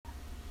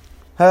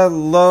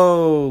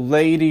Hello,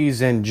 ladies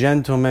and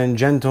gentlemen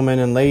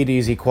and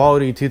ladies,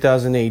 Equality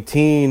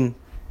 2018.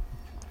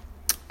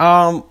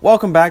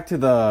 Welcome back to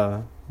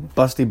the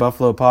Busty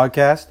Buffalo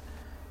podcast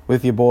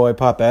with your boy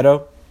Pop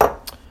Edo.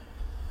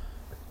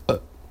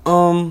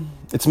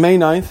 It's May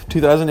 9th,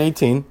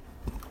 2018.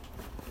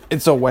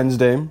 It's a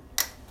Wednesday.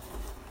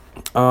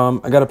 I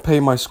gotta pay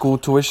my school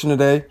tuition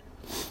today.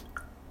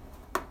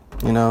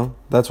 You know,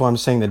 that's why I'm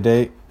saying the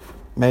date.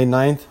 May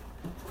 9th.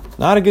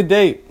 Not a good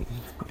date.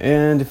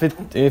 And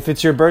if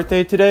it's your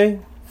birthday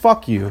today,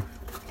 fuck you.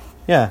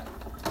 Yeah.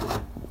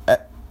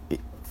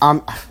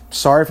 I'm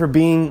sorry for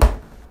being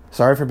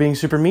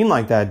super mean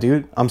like that,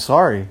 dude. I'm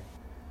sorry.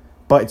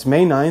 But it's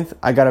May 9th.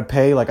 I gotta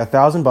pay like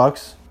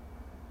 $1,000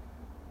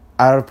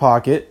 out of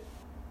pocket.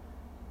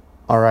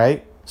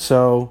 Alright?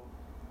 So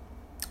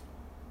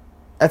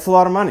that's a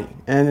lot of money.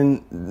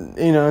 And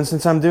and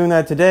since I'm doing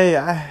that today,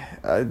 I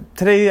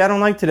don't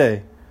like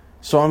today.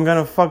 So I'm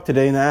gonna fuck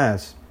today in the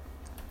ass.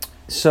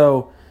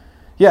 So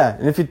yeah,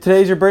 and if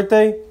today's your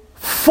birthday,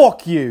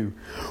 fuck you.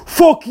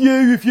 Fuck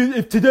you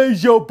if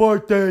today's your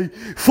birthday.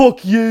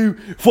 Fuck you.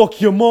 Fuck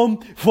your mom.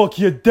 Fuck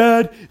your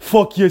dad.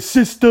 Fuck your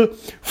sister.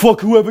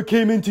 Fuck whoever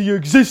came into your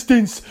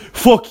existence.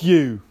 Fuck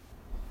you.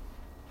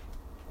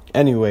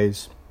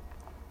 Anyways,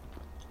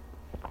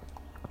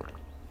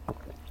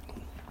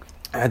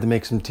 I had to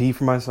make some tea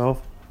for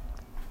myself.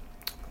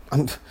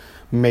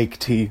 Make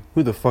tea.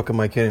 Who the fuck am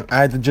I kidding? I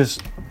had to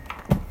just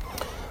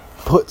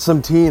put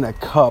some tea in a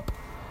cup.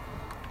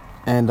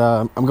 And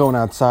I'm going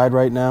outside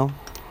right now.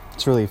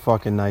 It's really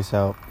fucking nice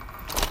out.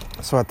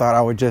 So I thought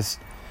I would just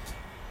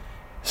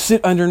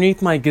sit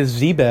underneath my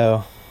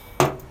gazebo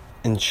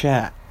and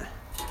chat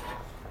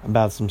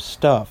about some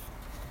stuff.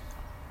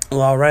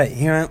 Well, alright,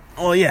 yeah.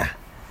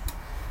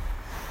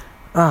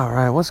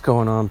 Alright, what's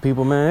going on,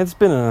 people, man? It's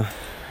been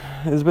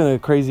a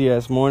crazy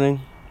ass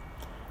morning.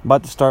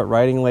 About to start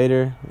writing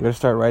later. I'm gonna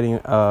start writing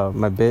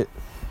my bit.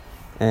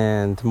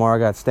 And tomorrow I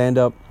got stand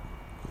up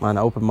on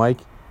open mic.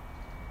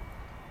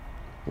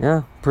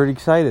 Yeah, pretty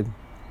excited.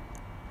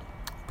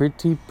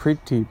 Pretty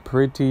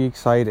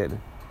excited.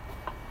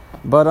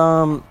 But,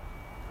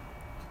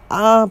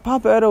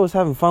 Papa Edo was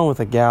having fun with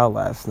a gal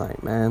last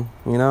night, man.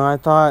 You know, I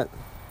thought,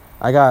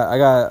 I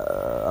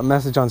got a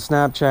message on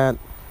Snapchat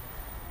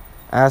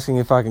asking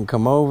if I can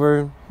come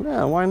over.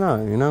 Yeah, why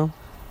not, you know?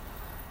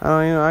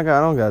 I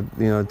don't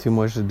got too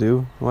much to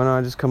do. Why not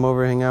I just come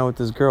over and hang out with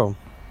this girl?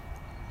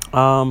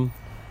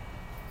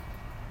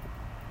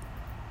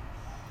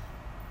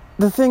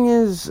 The thing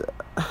is,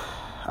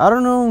 I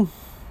don't know.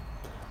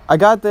 I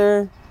got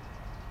there.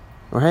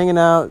 We're hanging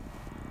out,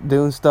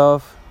 doing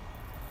stuff.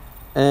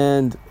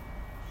 And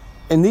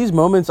in these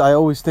moments, I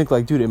always think,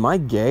 like, dude, am I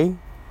gay?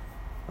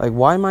 Like,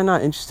 why am I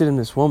not interested in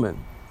this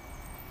woman?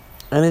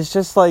 And it's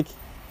just like,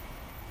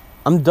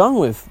 I'm done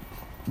with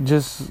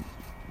just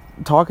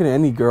talking to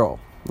any girl,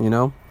 you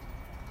know?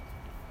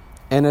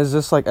 And as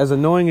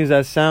annoying as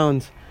that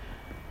sounds,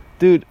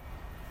 dude,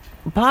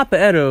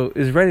 Papa Edo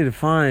is ready to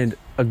find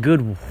a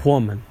good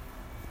woman.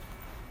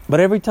 But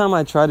every time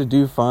I try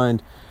to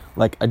find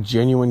like a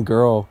genuine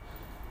girl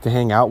to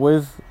hang out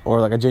with,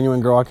 or like a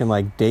genuine girl I can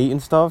like date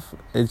and stuff,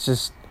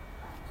 it's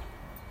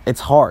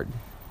hard.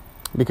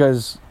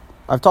 Because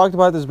I've talked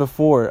about this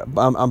before,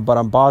 but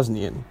I'm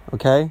Bosnian,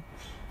 okay?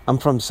 I'm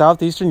from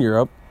Southeastern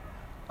Europe.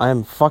 I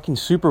am fucking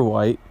super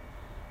white.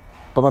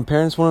 But my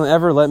parents won't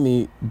ever let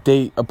me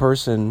date a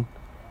person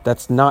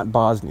that's not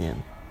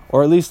Bosnian.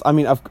 Or at least, I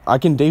mean, I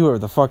can date whoever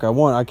the fuck I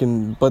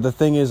want. But the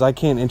thing is, I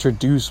can't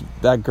introduce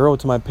that girl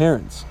to my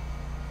parents.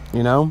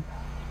 You know?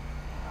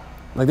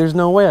 Like, there's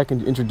no way I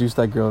can introduce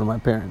that girl to my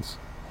parents.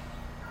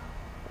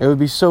 It would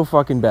be so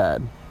fucking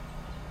bad.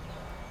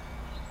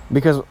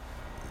 Because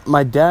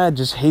my dad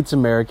just hates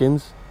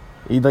Americans.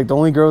 The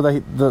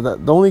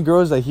only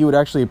girls that he would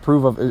actually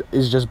approve of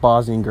is just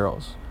Bosnian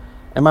girls.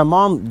 And my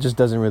mom just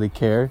doesn't really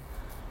care.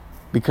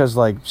 Because,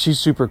 like, she's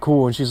super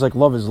cool and she's like,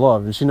 love is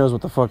love. And she knows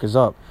what the fuck is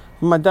up.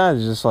 My dad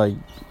is just like,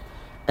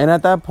 and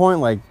at that point,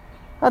 like,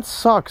 that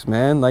sucks,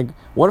 man. Like,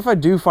 what if I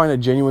do find a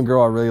genuine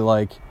girl I really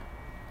like,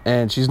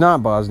 and she's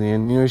not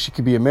Bosnian? You know, she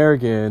could be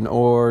American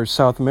or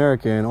South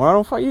American,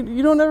 or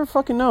you don't ever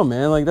fucking know,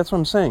 man. Like, that's what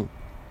I'm saying.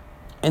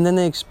 And then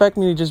they expect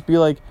me to just be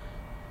like,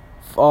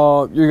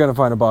 oh, you're gonna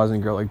find a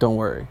Bosnian girl. Like, don't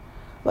worry.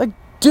 Like,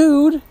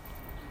 dude,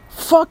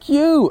 fuck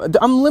you.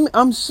 I'm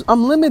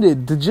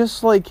limited to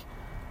just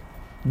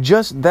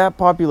that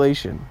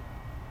population.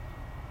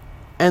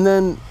 And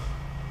then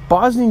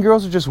Bosnian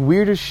girls are just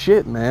weird as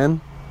shit, man.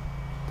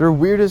 They're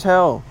weird as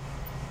hell.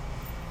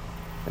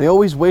 They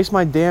always waste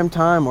my damn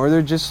time, or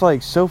they're just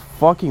like so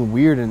fucking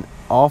weird and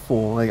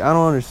awful. Like, I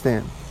don't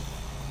understand.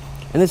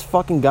 And this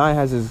fucking guy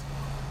has his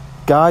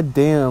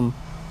goddamn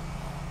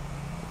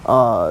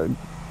fucking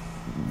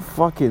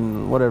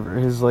whatever,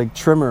 his like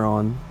trimmer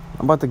on.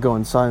 I'm about to go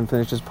inside and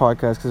finish this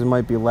podcast because it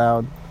might be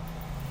loud.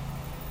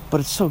 But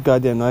it's so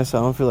goddamn nice,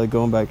 I don't feel like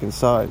going back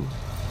inside.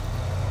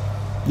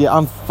 Yeah,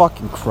 I'm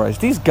fucking Christ.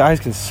 These guys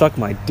can suck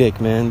my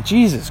dick, man.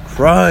 Jesus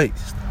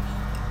Christ.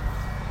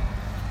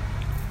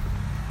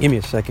 Give me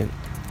a second.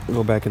 I'll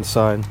go back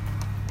inside.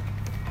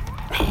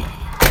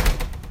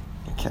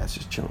 Cat's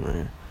just chilling right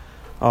here.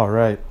 All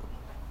right.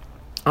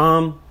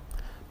 But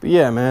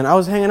yeah, man, I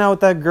was hanging out with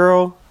that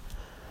girl,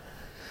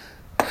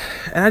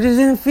 and I just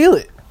didn't feel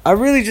it. I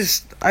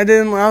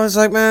was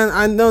like, man,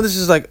 I know this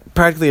is like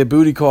practically a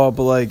booty call,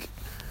 but like,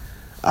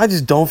 I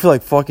just don't feel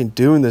like fucking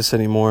doing this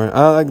anymore.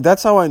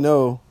 That's how I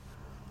know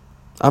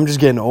I'm just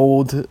getting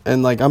old,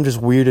 and like I'm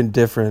just weird and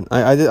different.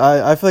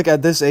 I feel like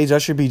at this age I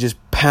should be just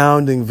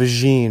pounding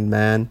vagine,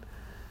 man,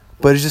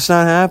 but it's just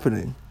not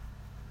happening.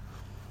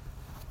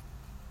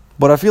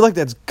 But I feel like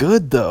that's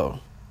good though.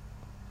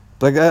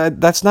 Like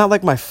that's not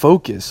like my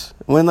focus.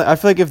 When I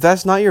feel like if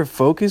that's not your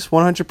focus,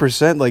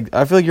 100%, like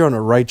I feel like you're on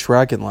the right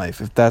track in life.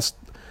 If that's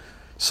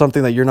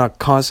something that you're not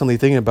constantly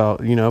thinking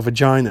about,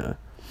 vagina.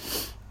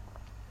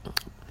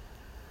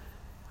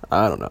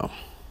 I don't know.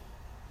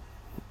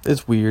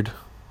 It's weird.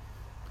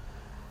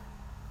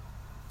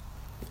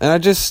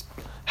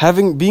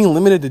 And being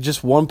limited to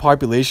just one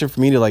population for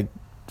me to like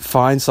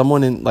find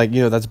someone in like,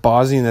 that's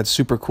Bosnian, that's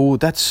super cool.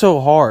 That's so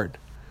hard.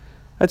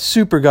 That's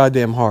super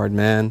goddamn hard,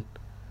 man.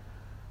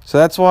 So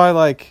that's why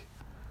like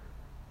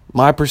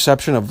my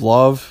perception of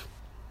love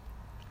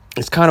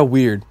is kind of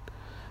weird,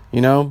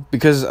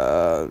 because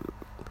I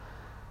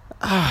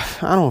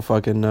don't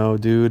fucking know,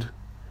 dude.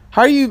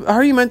 How are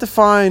you meant to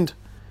find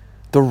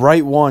the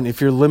right one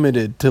if you're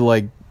limited to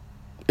like,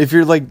 if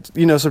you're like,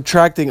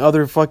 subtracting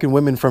other fucking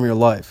women from your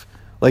life,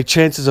 like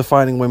chances of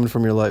finding women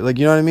from your life, like,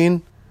 you know what I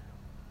mean?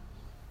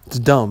 It's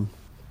dumb.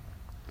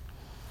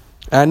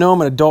 And I know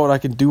I'm an adult, I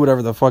can do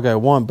whatever the fuck I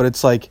want, but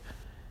it's like,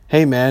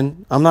 hey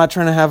man, I'm not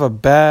trying to have a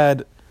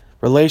bad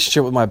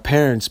relationship with my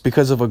parents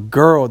because of a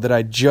girl that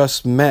I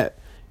just met,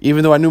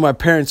 even though I knew my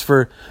parents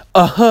for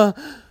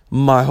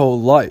my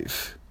whole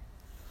life.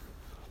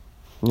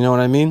 You know what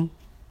I mean?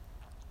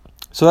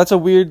 So that's a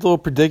weird little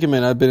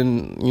predicament I've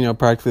been in,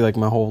 practically like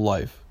my whole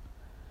life.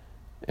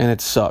 And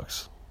it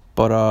sucks.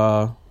 But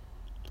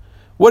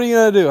what are you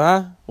gonna do,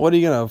 huh? What are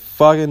you gonna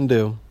fucking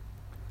do?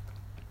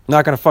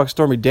 Not gonna fuck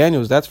Stormy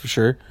Daniels, that's for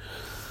sure.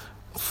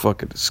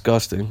 Fucking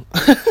disgusting.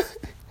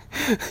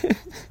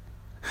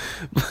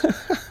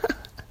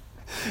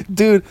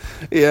 Dude,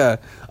 yeah.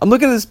 I'm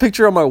looking at this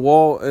picture on my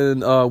wall,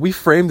 and we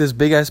framed this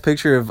big ass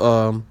picture of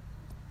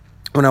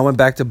when I went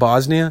back to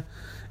Bosnia,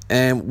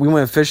 and we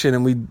went fishing,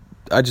 and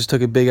I just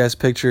took a big ass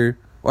picture.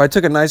 Or I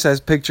took a nice ass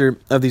picture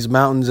of these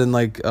mountains and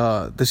like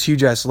this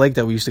huge ass lake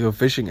that we used to go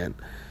fishing in.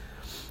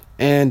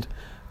 And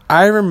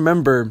I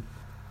remember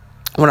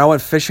when I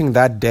went fishing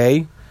that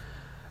day,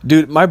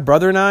 dude, my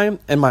brother and I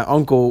and my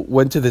uncle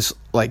went to this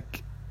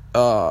like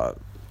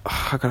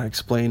how can I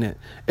explain it?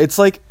 It's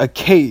like a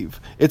cave.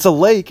 It's a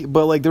lake,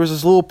 but like there was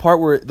this little part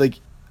where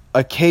like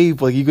a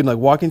cave, like you can like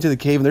walk into the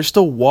cave and there's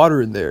still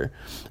water in there,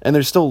 and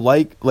there's still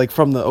light like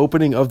from the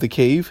opening of the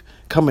cave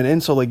coming in,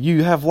 so like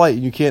you have light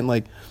and you can't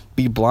like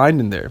be blind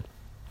in there.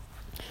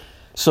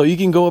 So you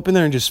can go up in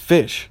there and just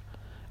fish,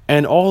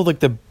 and all like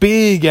the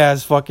big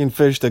ass fucking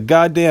fish, the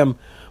goddamn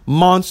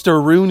monster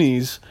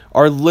roonies,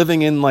 are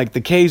living in like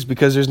the caves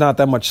because there's not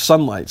that much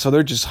sunlight, so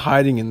they're just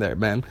hiding in there,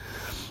 man.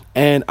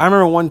 And I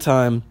remember one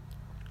time,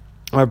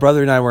 my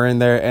brother and I were in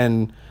there,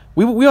 and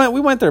we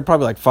went there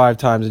probably like 5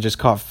 times and just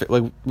caught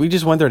like we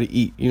just went there to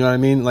eat. You know what I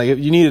mean? Like if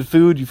you needed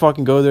food, you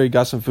fucking go there, you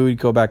got some food, you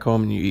go back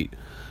home and you eat.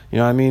 You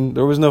know what I mean?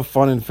 There was no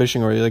fun in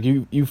fishing, or like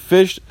you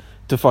fished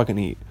to fucking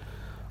eat.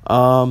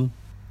 And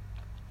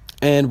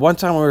one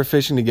time we were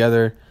fishing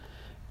together,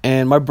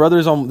 and my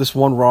brother's on this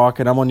one rock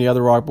and I'm on the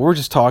other rock, but we're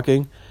just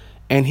talking,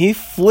 and he's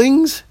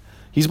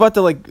about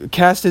to like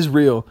cast his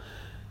reel.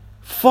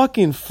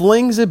 Fucking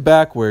flings it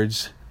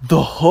backwards.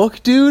 The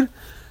hook, dude,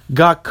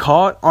 got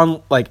caught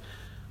on like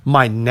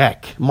my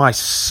neck, my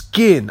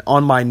skin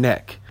on my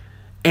neck,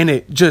 and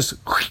it just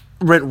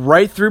went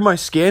right through my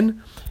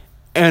skin,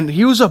 and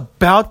he was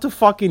about to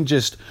fucking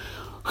just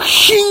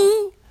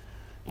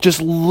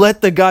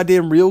let the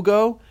goddamn reel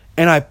go,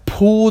 and I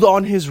pulled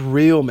on his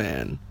reel,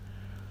 man.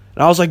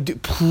 And I was like,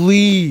 dude,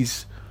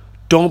 please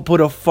don't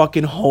put a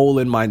fucking hole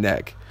in my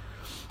neck.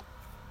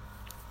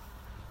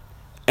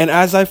 And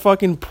as I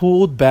fucking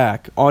pulled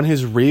back on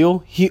his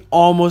reel, he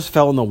almost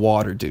fell in the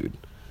water, dude.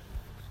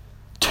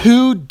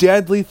 2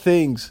 deadly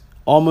things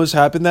almost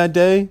happened that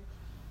day.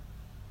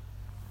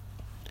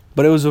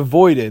 But it was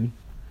avoided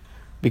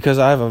because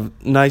I have a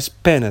nice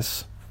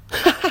penis.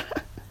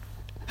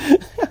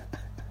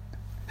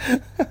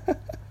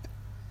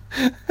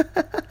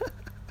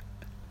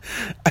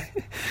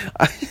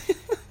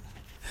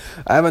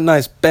 I have a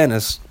nice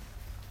penis.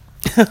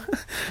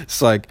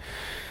 It's like,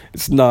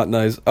 it's not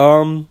nice.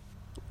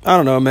 I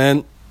don't know,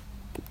 man.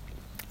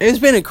 It's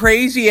been a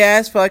crazy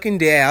ass fucking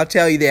day, I'll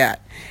tell you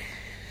that.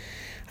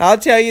 I'll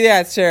tell you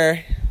that,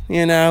 sir.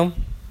 And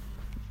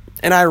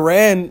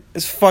Iran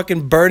is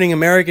fucking burning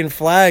American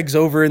flags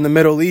over in the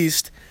Middle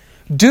East.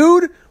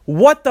 Dude,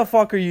 what the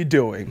fuck are you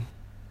doing?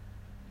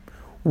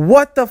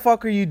 What the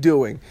fuck are you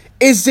doing?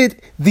 Is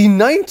it the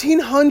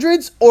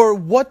 1900s or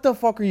what the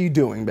fuck are you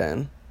doing,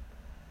 man?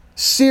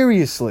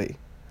 Seriously.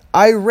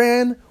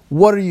 Iran,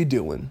 what are you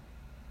doing?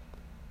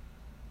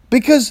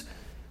 Because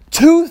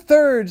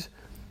 2/3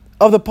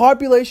 of the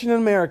population in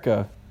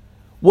America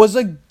was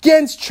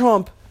against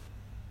Trump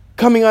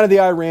coming out of the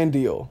Iran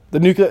deal, the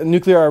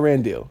nuclear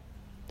Iran deal.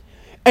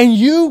 And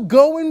you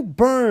go and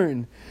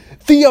burn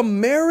the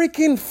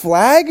American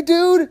flag,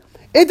 dude?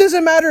 It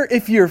doesn't matter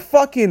if you're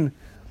fucking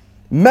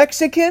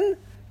Mexican,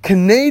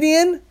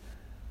 Canadian,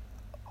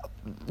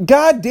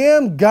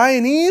 goddamn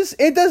Guyanese.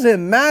 It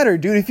doesn't matter,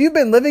 dude. If you've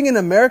been living in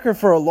America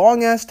for a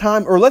long ass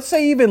time, or let's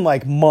say even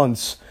like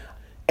months,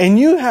 and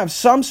you have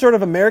some sort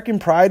of American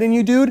pride in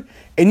you, dude,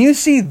 and you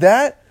see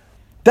that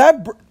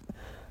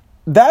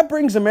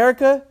brings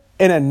America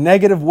in a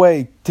negative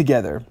way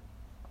together.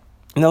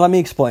 Now let me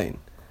explain,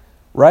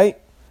 right?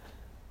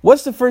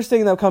 What's the first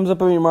thing that comes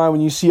up in your mind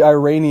when you see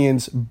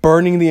Iranians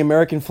burning the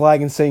American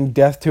flag and saying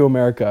death to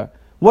America?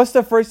 What's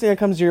the first thing that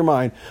comes to your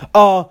mind?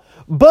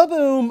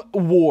 Ba-boom,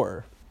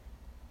 war.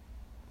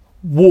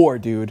 War,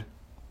 dude.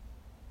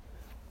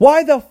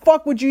 Why the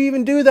fuck would you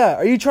even do that?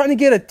 Are you trying to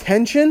get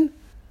attention?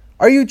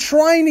 Are you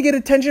trying to get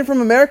attention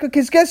from America?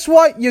 Because guess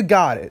what? You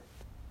got it.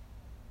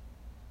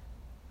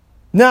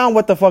 Now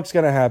what the fuck's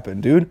gonna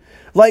happen, dude?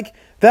 Like,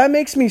 that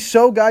makes me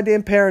so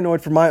goddamn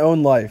paranoid for my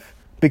own life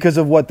because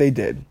of what they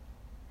did.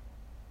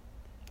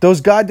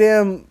 Those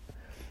goddamn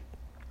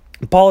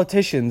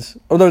politicians,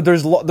 or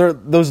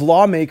those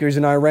lawmakers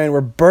in Iran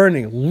were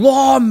burning.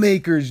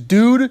 Lawmakers,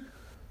 dude.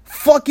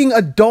 Fucking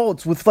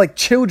adults with like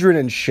children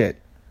and shit.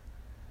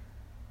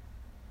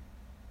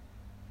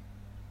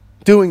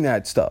 Doing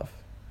that stuff.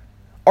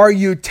 Are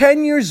you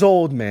 10 years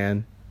old,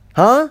 man?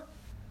 Huh?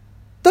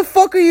 The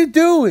fuck are you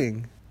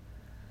doing?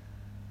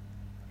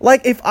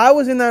 Like, if I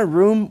was in that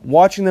room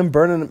watching them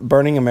burning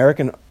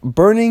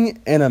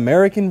an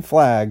American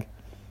flag,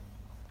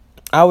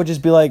 I would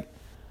just be like,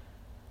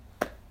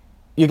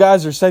 you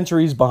guys are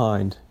centuries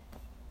behind.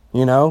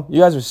 You know? You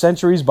guys are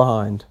centuries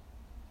behind.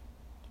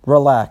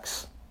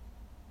 Relax.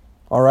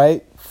 All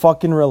right?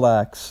 Fucking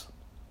relax.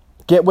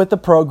 Get with the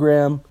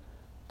program.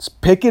 Let's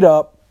pick it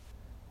up.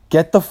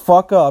 Get the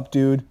fuck up,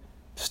 dude.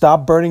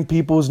 Stop burning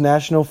people's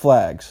national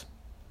flags.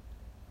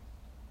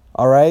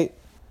 All right?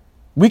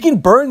 We can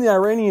burn the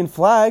Iranian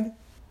flag,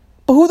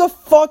 but who the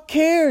fuck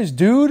cares,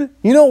 dude?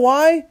 You know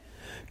why?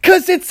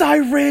 Because it's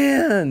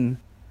Iran.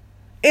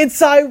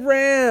 It's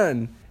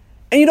Iran.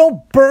 And you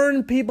don't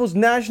burn people's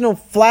national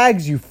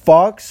flags, you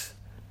fucks.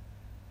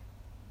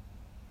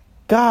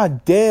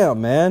 God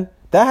damn, man.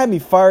 That had me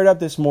fired up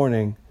this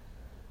morning.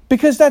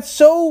 Because that's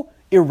so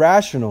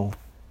irrational.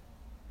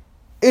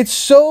 It's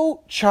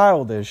so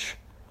childish.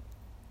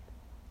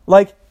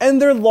 Like,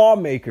 and they're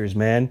lawmakers,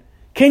 man.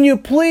 Can you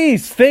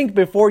please think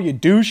before you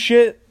do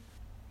shit?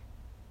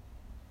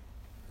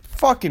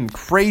 Fucking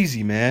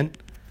crazy, man.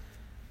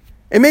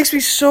 It makes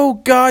me so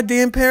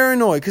goddamn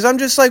paranoid. Because I'm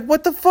just like,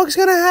 what the fuck's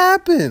gonna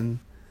happen?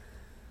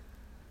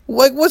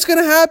 Like, what's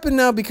gonna happen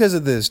now because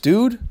of this,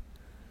 dude?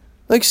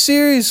 Like,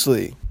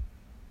 seriously.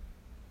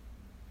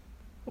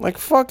 Like,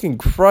 fucking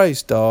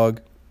Christ,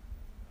 dog.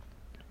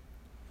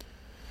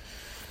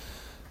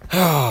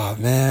 Oh,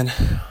 man.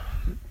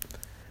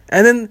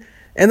 And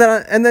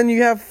then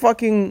you have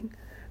fucking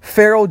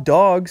feral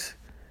dogs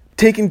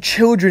taking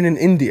children in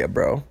India,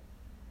 bro.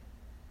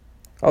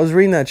 I was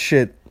reading that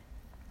shit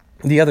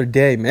the other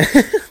day, man.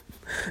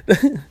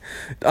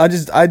 I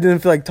didn't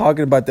feel like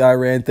talking about the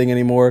Iran thing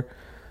anymore.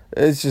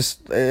 It's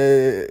just,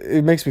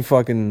 it makes me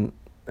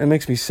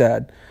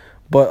sad.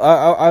 But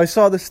I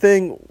saw this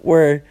thing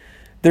where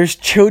there's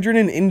children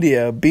in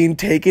India being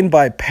taken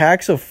by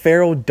packs of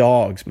feral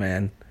dogs,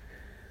 man.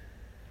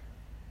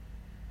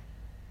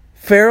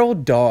 Feral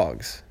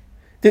dogs.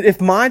 Dude,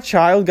 if my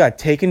child got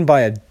taken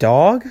by a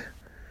dog,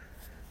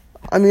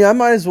 I mean, I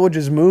might as well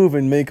just move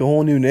and make a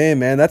whole new name,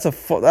 man. That's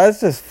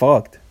just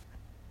fucked.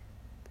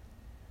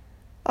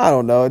 I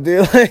don't know,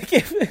 dude. Like,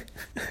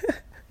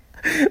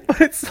 but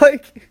it's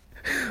like,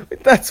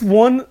 that's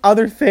one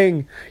other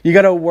thing you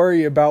gotta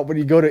worry about when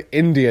you go to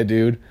India,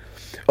 dude.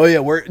 Oh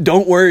yeah,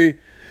 don't worry.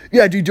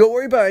 Yeah, dude, don't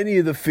worry about any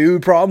of the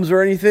food problems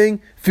or anything.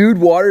 Food,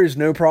 water is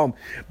no problem.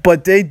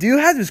 But they do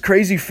have this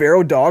crazy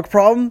feral dog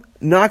problem.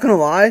 Not gonna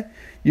lie,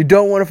 you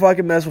don't want to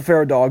fucking mess with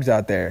feral dogs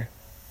out there.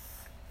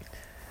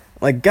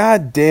 Like,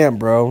 goddamn,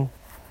 bro.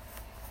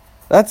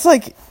 That's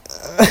like...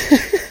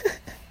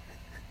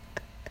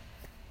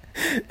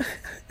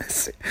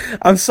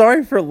 I'm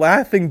sorry for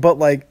laughing, but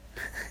like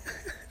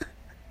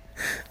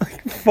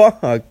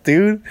fuck,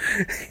 dude.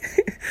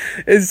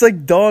 It's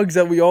like dogs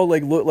that we all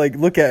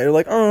look at. You're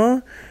like,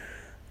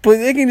 but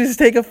they can just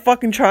take a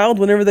fucking child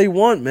whenever they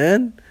want,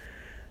 man.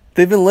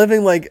 They've been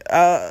living like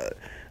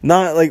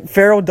not like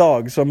feral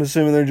dogs, so I'm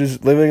assuming they're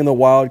just living in the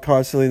wild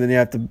constantly. Then you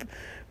have to,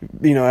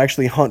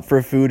 actually hunt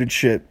for food and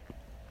shit.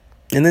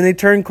 And then they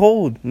turn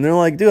cold, and they're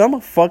like, dude, I'm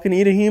gonna fucking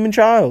eat a human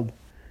child.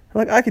 I'm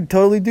like, I could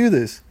totally do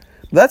this.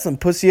 That's some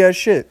pussy ass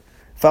shit.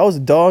 If I was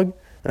a dog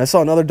and I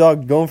saw another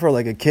dog going for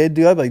like a kid,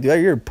 dude, I'd be like,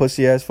 dude, you're a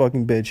pussy ass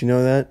fucking bitch. You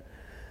know that?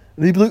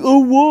 And they'd be like, oh,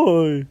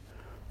 why?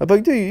 I'd be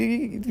like,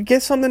 dude, you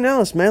get something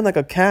else, man, like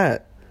a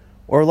cat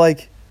or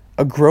like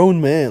a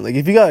grown man. Like,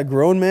 if you got a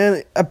grown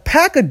man, a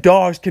pack of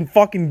dogs can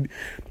fucking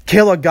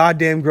kill a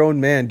goddamn grown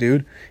man,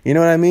 dude. You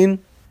know what I mean?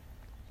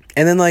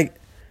 And then like,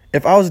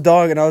 If I was a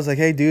dog and I was like,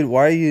 hey, dude,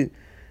 why are you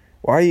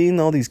eating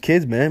all these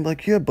kids, man? I'm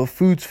like, yeah, but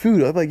food's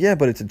food. I'm like, yeah,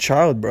 but it's a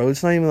child, bro.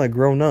 It's not even like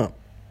grown up.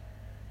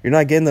 You're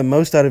not getting the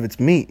most out of its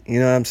meat. You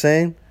know what I'm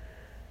saying?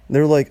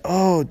 They're like,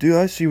 oh, dude,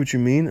 I see what you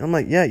mean. I'm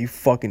like, yeah, you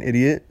fucking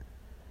idiot.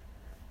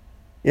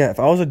 Yeah, if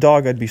I was a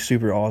dog, I'd be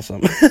super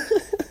awesome.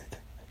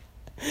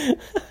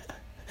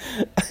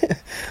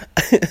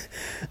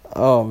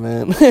 Oh,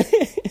 man.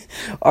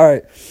 All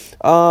right.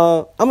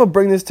 I'm going to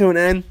bring this to an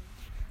end.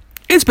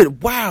 It's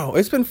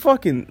been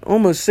fucking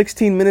almost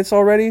 16 minutes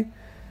already.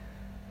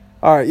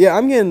 All right, yeah,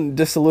 I'm getting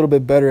just a little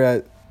bit better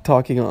at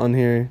talking on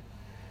here.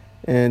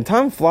 And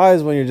time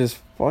flies when you're just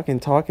fucking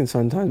talking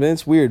sometimes, man.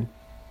 It's weird.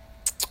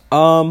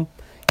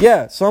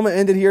 Yeah, so I'm going to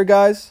end it here,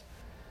 guys.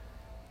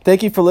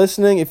 Thank you for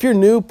listening. If you're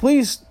new,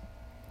 please,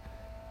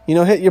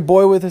 hit your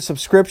boy with a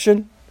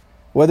subscription,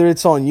 whether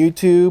it's on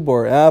YouTube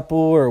or Apple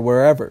or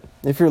wherever.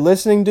 If you're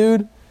listening,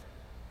 dude,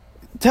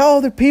 tell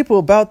other people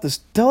about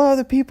this. Tell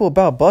other people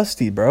about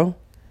Busty, bro.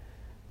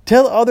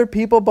 Tell other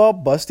people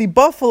about Busty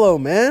Buffalo,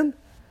 man.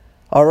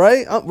 All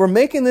right? We're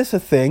making this a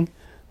thing.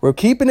 We're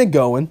keeping it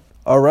going,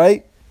 all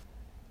right?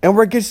 And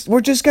we're just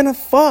going to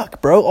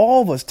fuck, bro.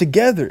 All of us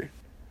together.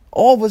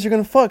 All of us are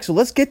going to fuck. So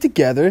let's get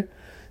together.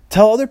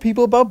 Tell other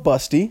people about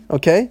Busty,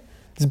 okay?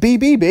 It's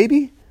BB,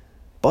 baby.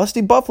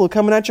 Busty Buffalo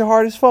coming at you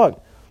hard as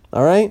fuck.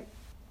 All right?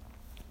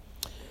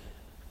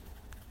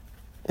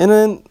 And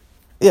then,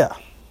 yeah.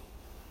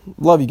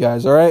 Love you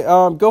guys, all right?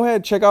 Go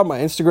ahead, check out my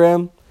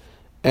Instagram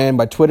and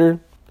my Twitter.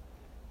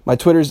 My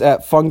Twitter's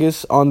at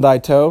Fungus on Thy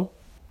Toe.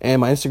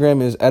 And my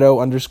Instagram is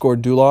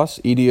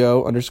Edo_Doulas,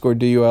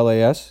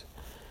 EDO_DULAS.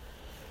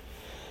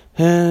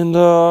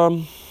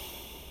 And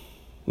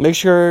make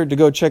sure to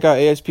go check out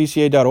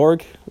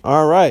ASPCA.org.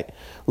 All right.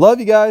 Love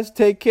you guys.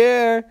 Take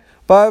care.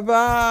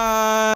 Bye-bye.